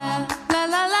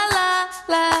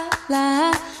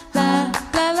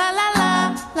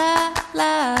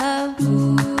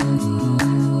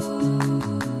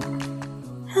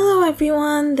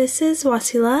this is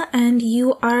Wasila, and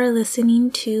you are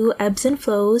listening to Ebbs and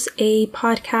Flows, a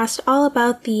podcast all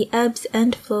about the ebbs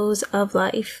and flows of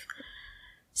life.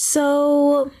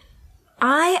 So,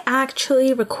 I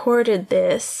actually recorded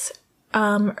this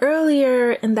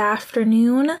earlier in the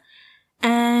afternoon,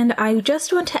 and I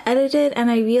just went to edit it,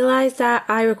 and I realized that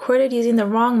I recorded using the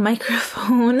wrong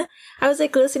microphone. I was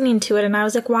listening to it and I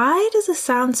was like, why does this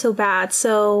sound so bad?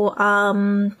 So,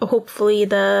 hopefully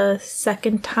the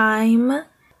second time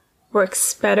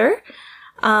works better.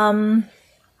 The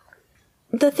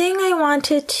thing I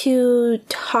wanted to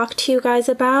talk to you guys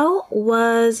about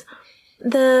was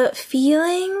the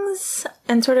feelings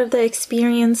and sort of the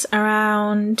experience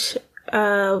around,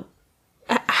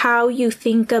 how you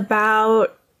think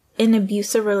about an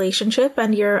abusive relationship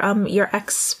and your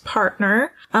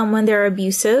ex-partner when they're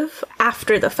abusive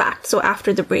after the fact, so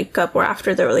after the breakup or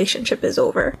after the relationship is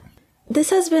over.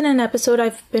 This has been an episode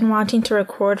I've been wanting to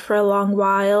record for a long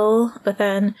while, but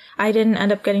then I didn't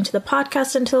end up getting to the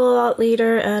podcast until a lot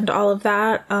later and all of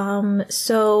that.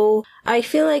 So I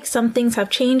feel like some things have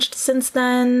changed since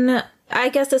then. I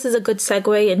guess this is a good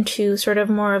segue into sort of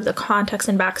more of the context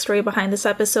and backstory behind this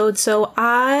episode. So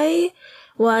I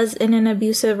was in an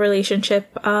abusive relationship,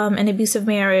 an abusive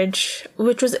marriage,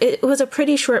 it was a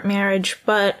pretty short marriage,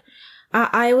 but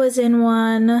I was in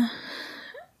one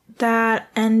that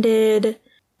ended,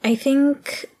 I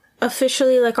think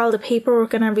officially, all the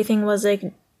paperwork and everything was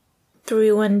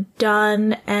through and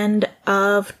done end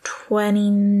of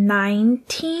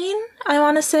 2019, I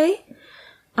want to say.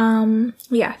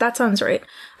 Yeah, that sounds right.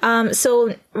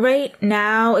 So right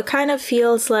now it kind of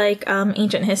feels like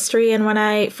ancient history, and when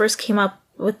I first came up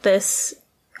with this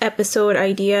episode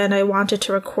idea and I wanted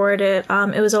to record it,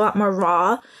 it was a lot more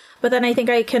raw. But then I think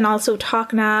I can also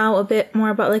talk now a bit more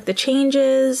about the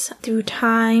changes through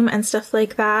time and stuff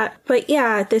like that. But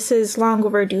yeah, this is long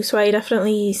overdue, so I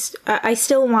definitely, I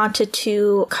still wanted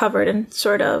to cover it and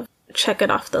sort of check it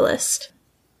off the list.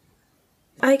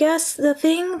 I guess the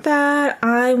thing that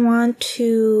I want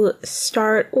to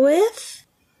start with,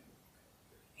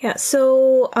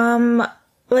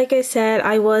 like I said,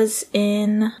 I was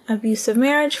in abusive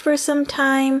marriage for some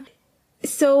time.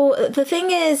 So the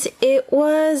thing is, it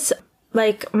was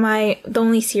the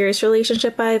only serious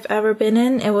relationship I've ever been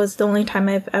in. It was the only time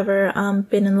I've ever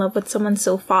been in love with someone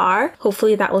so far.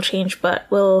 Hopefully that will change, but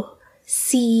we'll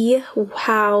see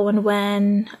how and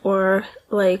when, or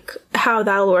how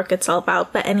that'll work itself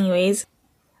out. But anyways,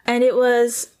 and it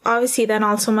was obviously then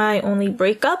also my only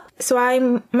breakup. So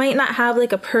I might not have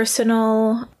a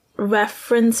personal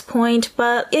reference point,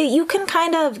 but you can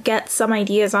kind of get some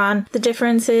ideas on the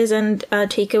differences and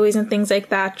takeaways and things like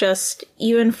that, just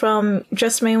even from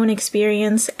just my own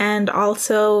experience and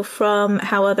also from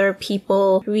how other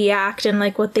people react and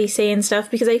what they say and stuff,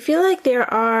 because I feel like there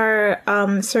are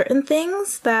certain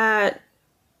things that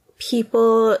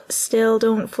people still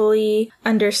don't fully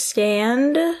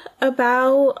understand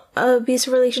about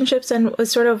abusive relationships and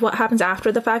sort of what happens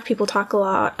after the fact. People talk a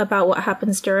lot about what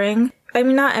happens during. I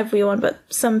mean, not everyone, but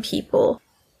some people.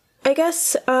 I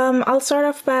guess I'll start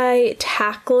off by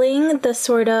tackling the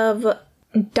sort of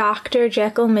Dr.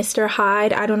 Jekyll, Mr.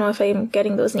 Hyde. I don't know if I'm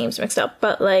getting those names mixed up,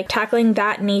 but tackling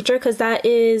that nature, because that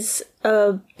is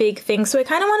a big thing. So I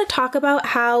kind of want to talk about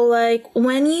how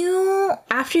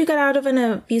after you get out of an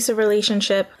abusive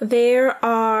relationship, there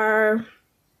are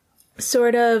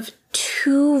sort of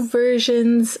two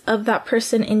versions of that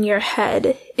person in your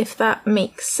head, if that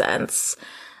makes sense.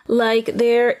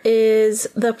 There is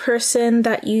the person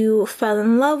that you fell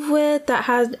in love with that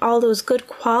has all those good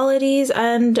qualities.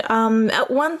 And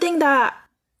one thing that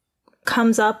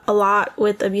comes up a lot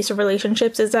with abusive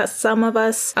relationships is that some of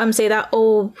us say that,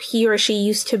 oh, he or she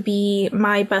used to be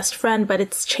my best friend, but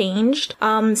it's changed.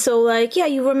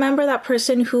 You remember that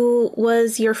person who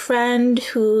was your friend,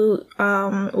 who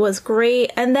was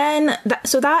great. And then,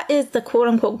 that is the quote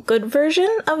unquote good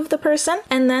version of the person.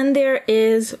 And then there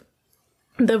is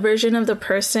the version of the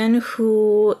person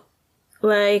who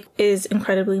is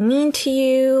incredibly mean to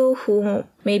you, who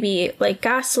maybe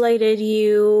gaslighted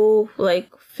you,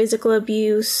 physical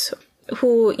abuse,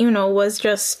 who, was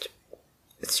just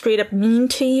straight up mean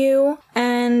to you.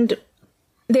 And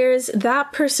there's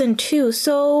that person too.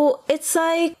 So it's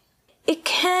it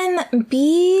can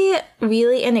be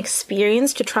really an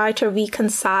experience to try to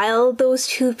reconcile those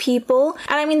two people.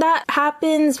 And I mean, that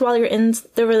happens while you're in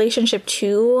the relationship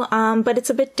too, but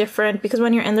it's a bit different because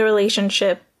when you're in the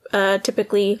relationship,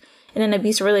 typically in an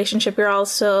abusive relationship, you're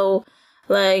also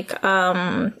Like,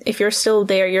 if you're still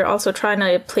there, you're also trying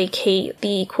to placate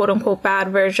the quote-unquote bad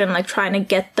version, like trying to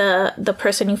get the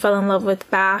person you fell in love with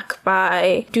back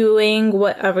by doing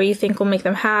whatever you think will make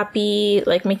them happy,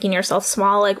 like making yourself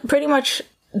small. Like, pretty much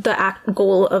the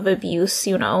goal of abuse,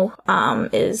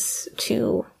 is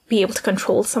to be able to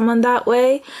control someone that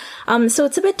way. So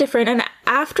it's a bit different. And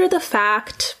after the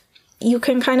fact, you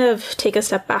can kind of take a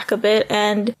step back a bit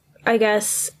and I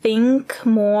guess think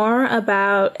more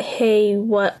about, hey,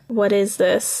 what is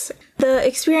this? The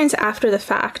experience after the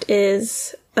fact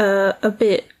is a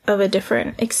bit of a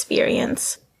different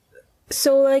experience.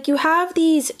 So like you have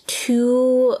these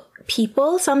two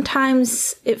people,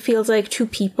 sometimes it feels like two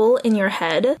people in your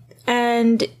head,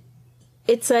 and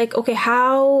it's like, okay,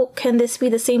 how can this be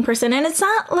the same person? And it's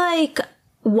not like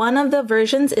one of the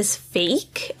versions is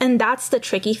fake, and that's the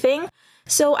tricky thing.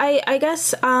 So I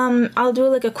guess I'll do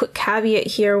like a quick caveat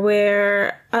here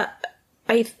where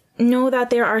I know that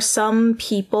there are some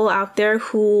people out there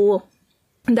who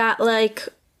that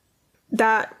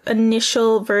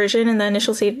initial version in the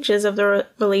initial stages of the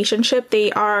relationship,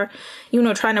 they are,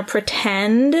 trying to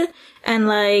pretend and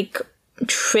like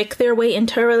trick their way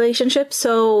into a relationship.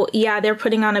 So yeah, they're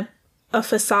putting on a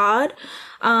facade.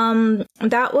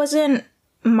 That wasn't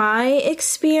my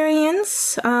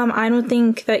experience. I don't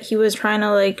think that he was trying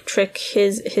to like trick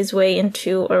his way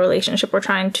into a relationship or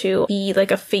trying to be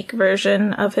like a fake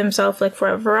version of himself, like for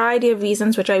a variety of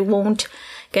reasons, which I won't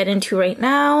get into right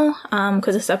now,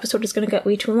 because this episode is going to get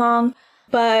way too long.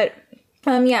 But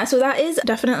yeah, so that is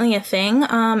definitely a thing.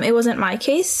 It wasn't my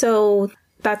case, so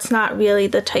that's not really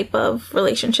the type of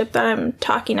relationship that I'm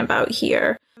talking about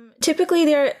here.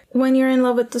 Typically, when you're in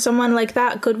love with someone, like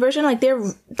that good version, like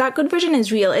that good version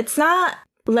is real. It's not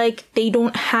like they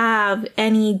don't have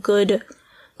any good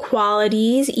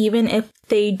qualities, even if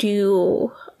they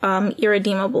do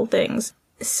irredeemable things.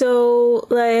 So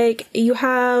like you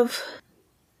have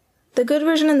the good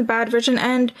version and the bad version.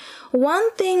 And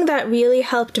one thing that really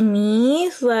helped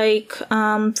me, like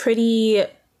pretty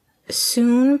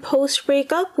soon post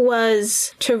breakup,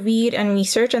 was to read and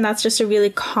research. And that's just a really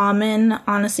common,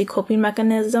 honestly, coping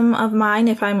mechanism of mine.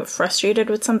 If I'm frustrated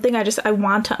with something, I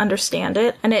want to understand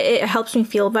it, and it helps me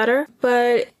feel better.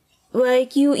 But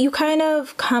like you kind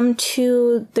of come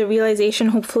to the realization,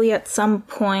 hopefully at some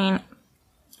point,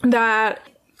 that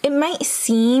it might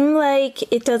seem like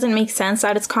it doesn't make sense,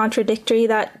 that it's contradictory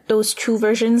that those two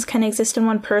versions can exist in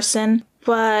one person,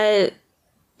 but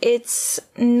it's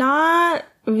not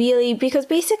really, because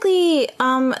basically,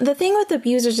 the thing with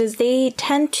abusers is they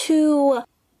tend to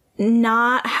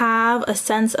not have a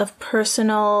sense of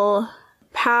personal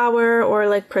power or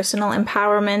like personal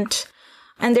empowerment,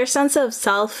 and their sense of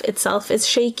self itself is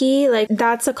shaky. Like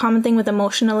that's a common thing with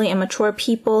emotionally immature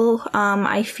people.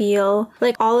 I feel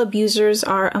like all abusers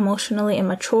are emotionally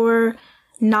immature.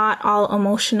 Not all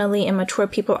emotionally immature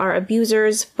people are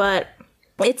abusers, but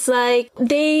it's like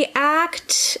they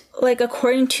act like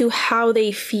according to how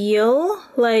they feel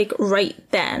like right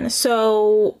then.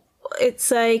 So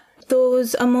it's like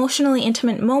those emotionally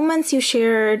intimate moments you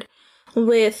shared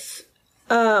with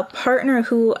a partner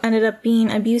who ended up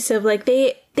being abusive, like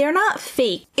they're not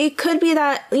fake. It could be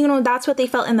that, that's what they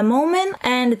felt in the moment,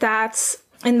 and that's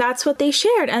what they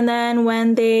shared. And then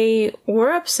when they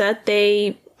were upset,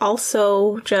 they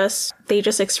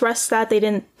just expressed that. They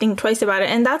didn't think twice about it.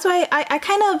 And that's why I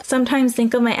kind of sometimes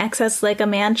think of my ex as like a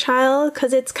man-child,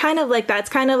 because it's kind of like that. It's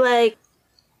kind of like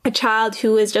a child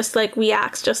who is just like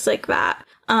reacts just like that.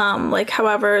 Like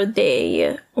however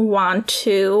they want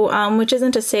to, which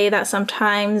isn't to say that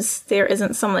sometimes there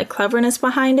isn't some like cleverness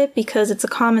behind it, because it's a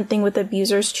common thing with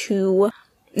abusers to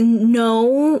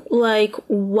know like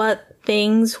what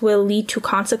things will lead to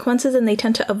consequences, and they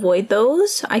tend to avoid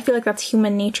those. I feel like that's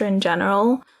human nature in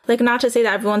general. Like, not to say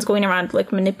that everyone's going around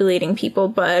like manipulating people,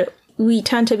 but we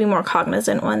tend to be more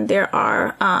cognizant when there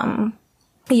are,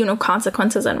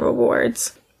 consequences and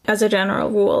rewards as a general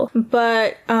rule.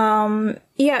 But,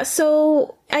 yeah,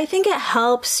 so I think it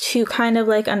helps to kind of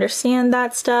like understand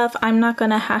that stuff. I'm not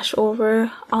gonna hash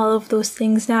over all of those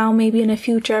things now, maybe in a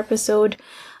future episode,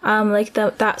 like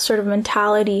that sort of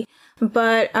mentality.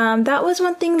 But that was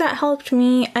one thing that helped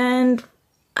me. And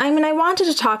I mean, I wanted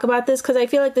to talk about this because I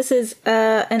feel like this is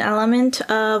an element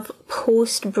of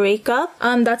post-breakup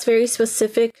that's very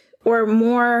specific, or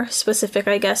more specific,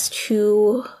 I guess,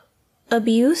 to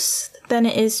abuse than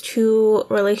it is to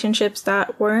relationships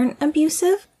that weren't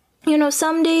abusive.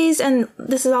 Some days, and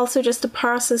this is also just a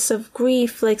process of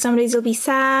grief, like some days you'll be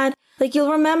sad. Like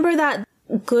you'll remember that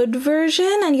good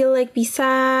version and you'll like be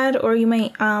sad, or you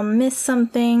might miss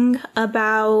something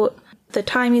about the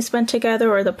time you spent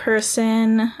together or the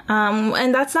person.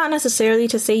 And that's not necessarily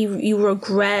to say you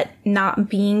regret not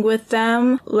being with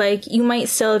them. Like, you might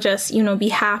still just, be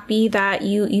happy that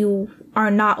you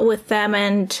are not with them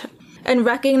and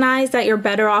recognize that you're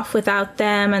better off without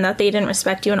them and that they didn't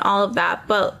respect you and all of that.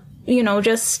 But,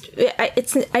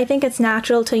 I think it's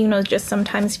natural to, just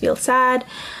sometimes feel sad.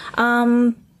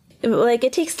 Like,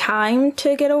 it takes time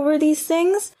to get over these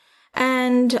things.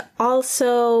 And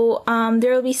also,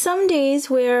 there will be some days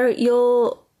where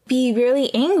you'll be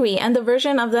really angry, and the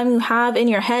version of them you have in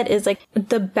your head is like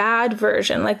the bad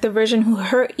version, like the version who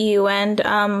hurt you and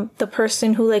the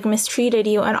person who like mistreated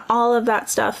you and all of that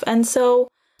stuff. And so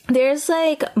there's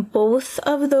like both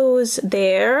of those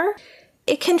there.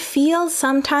 It can feel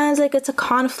sometimes like it's a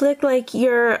conflict, like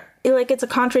it's a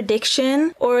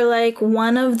contradiction, or like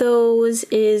one of those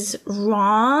is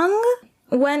wrong,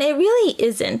 when it really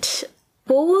isn't.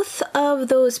 Both of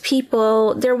those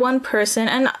people, they're one person.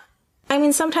 And I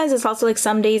mean, sometimes it's also like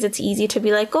some days it's easy to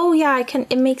be like, oh yeah,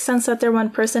 it makes sense that they're one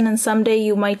person. And someday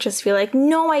you might just feel like,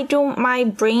 no, I don't, my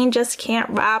brain just can't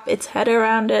wrap its head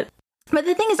around it. But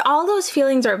the thing is, all those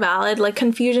feelings are valid. Like,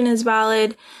 confusion is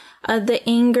valid. The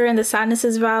anger and the sadness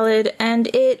is valid. And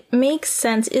it makes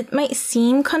sense. It might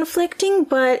seem conflicting,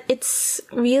 but it's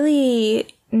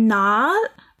really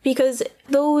not. Because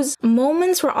those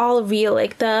moments were all real.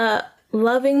 Like, the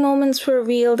loving moments were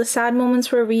real, the sad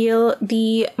moments were real,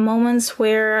 the moments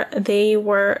where they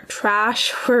were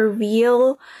trash were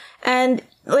real, and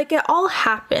like, it all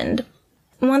happened.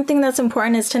 One thing that's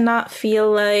important is to not feel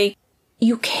like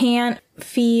you can't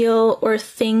feel or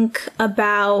think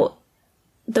about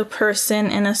the person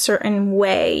in a certain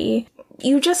way.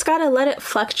 You just gotta let it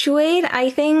fluctuate.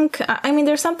 I mean,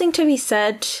 there's something to be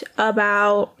said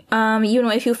about,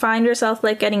 if you find yourself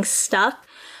like getting stuck,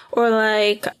 or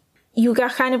like you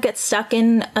kind of get stuck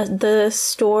in the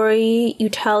story you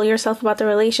tell yourself about the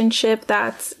relationship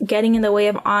that's getting in the way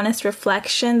of honest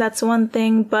reflection. That's one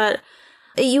thing. But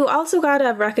you also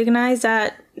gotta recognize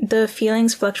that the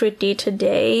feelings fluctuate day to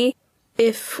day.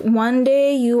 If one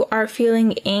day you are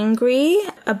feeling angry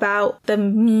about the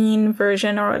mean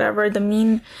version or whatever, the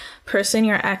mean person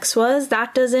your ex was,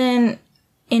 that doesn't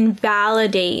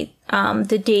invalidate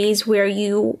the days where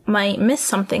you might miss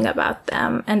something about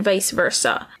them, and vice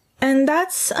versa. And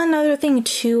that's another thing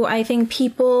too. I think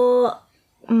people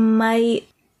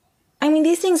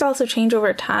these things also change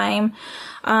over time.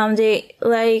 They,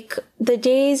 like, the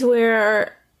days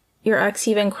where your ex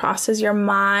even crosses your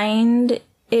mind,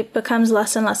 it becomes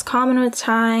less and less common with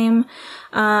time,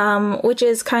 which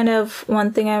is kind of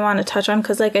one thing I want to touch on,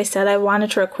 because like I said, I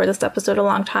wanted to record this episode a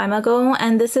long time ago,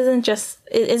 and this it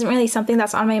isn't really something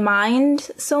that's on my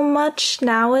mind so much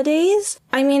nowadays.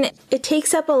 I mean, it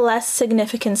takes up a less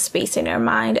significant space in your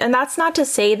mind, and that's not to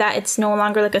say that it's no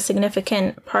longer like a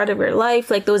significant part of your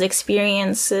life, like those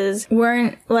experiences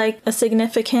weren't like a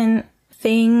significant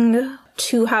thing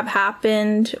to have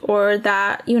happened or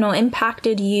that,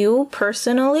 impacted you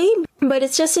personally. But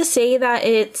it's just to say that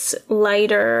it's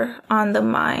lighter on the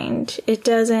mind.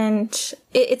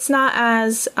 It's not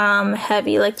as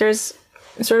heavy. Like, there's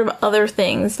sort of other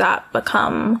things that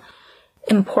become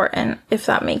important, if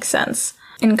that makes sense,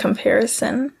 in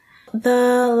comparison.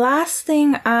 The last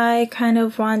thing I kind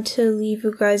of want to leave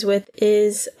you guys with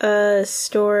is a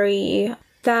story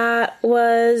that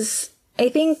was, I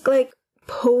think, like,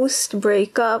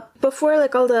 post-breakup, before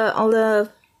like all the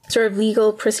sort of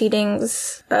legal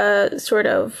proceedings sort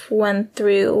of went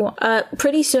through,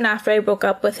 pretty soon after I broke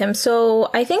up with him. So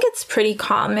I think it's pretty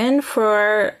common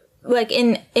for like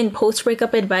in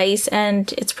post-breakup advice,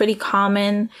 and it's pretty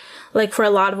common like for a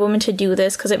lot of women to do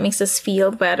this because it makes us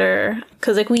feel better,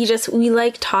 because like we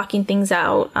like talking things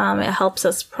out. It helps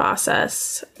us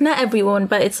process. Not everyone,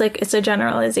 but it's a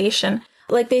generalization.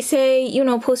 Like they say,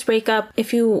 post-breakup,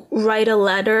 if you write a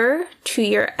letter to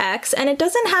your ex, and it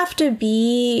doesn't have to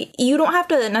be, you don't have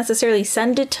to necessarily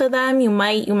send it to them. You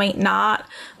might not,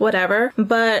 whatever.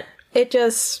 But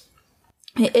it's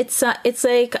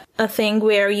like a thing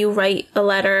where you write a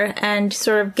letter and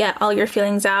sort of get all your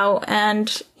feelings out,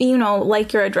 and,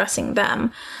 like you're addressing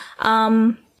them.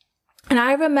 And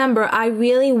I remember I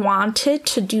really wanted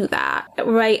to do that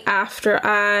right after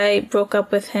I broke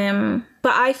up with him.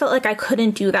 But I felt like I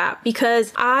couldn't do that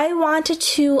because I wanted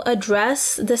to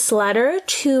address this letter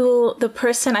to the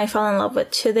person I fell in love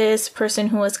with, to this person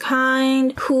who was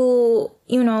kind, who,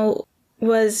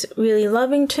 was really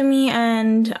loving to me,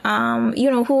 and,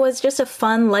 who was just a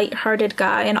fun, lighthearted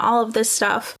guy and all of this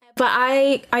stuff. But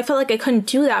I felt like I couldn't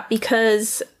do that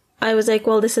because I was like,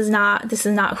 well, this is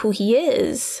not who he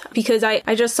is, because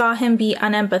I just saw him be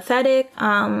unempathetic,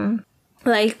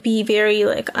 like be very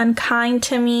like unkind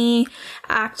to me,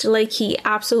 act like he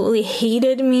absolutely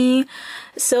hated me.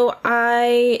 So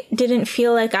I didn't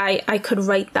feel like I could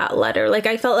write that letter. Like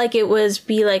I felt like it was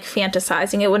be like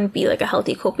fantasizing. It wouldn't be like a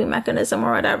healthy coping mechanism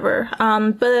or whatever.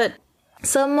 But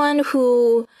someone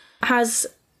who has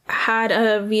had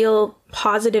a real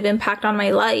positive impact on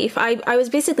my life. I was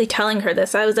basically telling her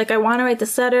this. I was like, I want to write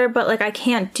this letter, but like I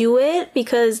can't do it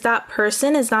because that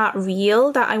person is not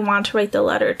real that I want to write the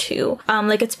letter to.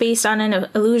 Like it's based on an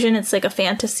illusion. It's like a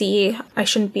fantasy. I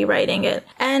shouldn't be writing it.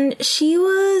 And she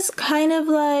was kind of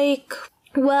like,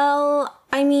 well,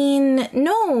 I mean,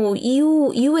 no,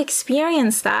 you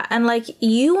experienced that. And like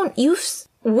you've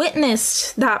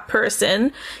witnessed that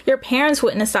person. Your parents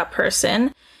witnessed that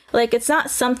person. Like, it's not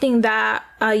something that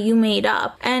you made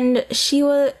up. And she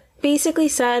basically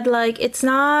said, like, he's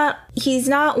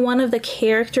not one of the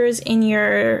characters in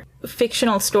your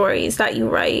fictional stories that you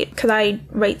write. Because I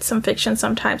write some fiction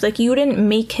sometimes. Like, you didn't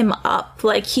make him up.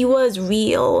 Like, he was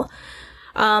real.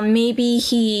 Maybe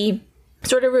he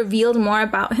sort of revealed more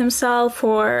about himself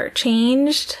or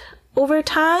changed over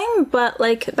time, but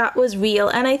like, that was real.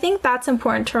 And I think that's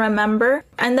important to remember.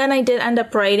 And then I did end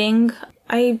up writing,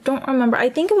 I don't remember. I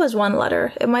think it was one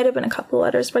letter. It might have been a couple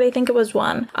letters, but I think it was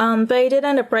one. But I did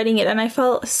end up writing it and I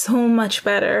felt so much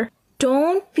better.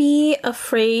 Don't be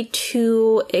afraid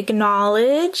to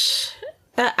acknowledge.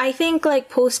 I think like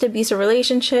post-abusive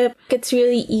relationship, it's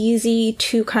really easy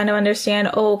to kind of understand,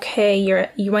 okay,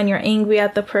 when you're angry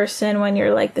at the person, when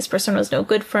you're like, this person was no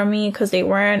good for me because they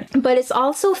weren't. But it's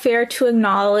also fair to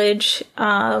acknowledge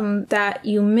that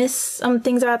you miss some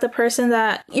things about the person,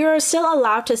 that you're still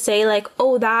allowed to say like,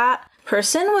 oh, that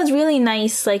person was really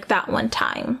nice like that one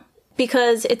time.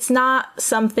 Because it's not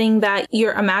something that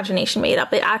your imagination made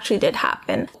up. It actually did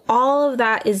happen. All of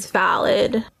that is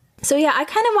valid. So yeah, I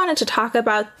kind of wanted to talk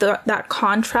about that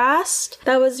contrast.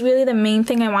 That was really the main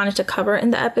thing I wanted to cover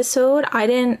in the episode. I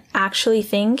didn't actually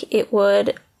think it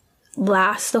would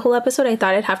last the whole episode. I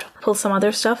thought I'd have to pull some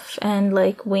other stuff and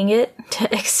like wing it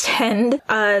to extend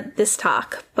this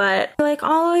talk. But like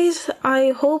always,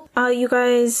 I hope you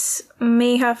guys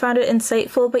may have found it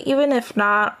insightful. But even if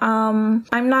not, I'm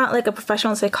not like a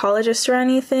professional psychologist or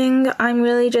anything. I'm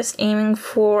really just aiming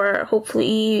for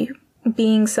hopefully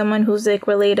being someone who's like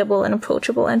relatable and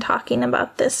approachable and talking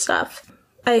about this stuff.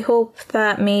 I hope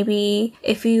that maybe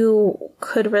if you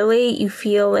could relate, you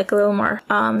feel like a little more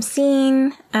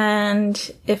seen,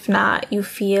 and if not, you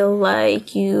feel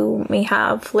like you may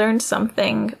have learned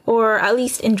something or at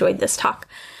least enjoyed this talk.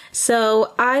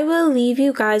 So I will leave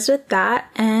you guys with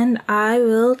that, and I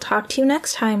will talk to you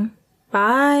next time.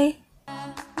 Bye!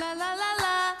 La, la, la,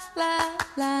 la, la,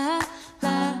 la.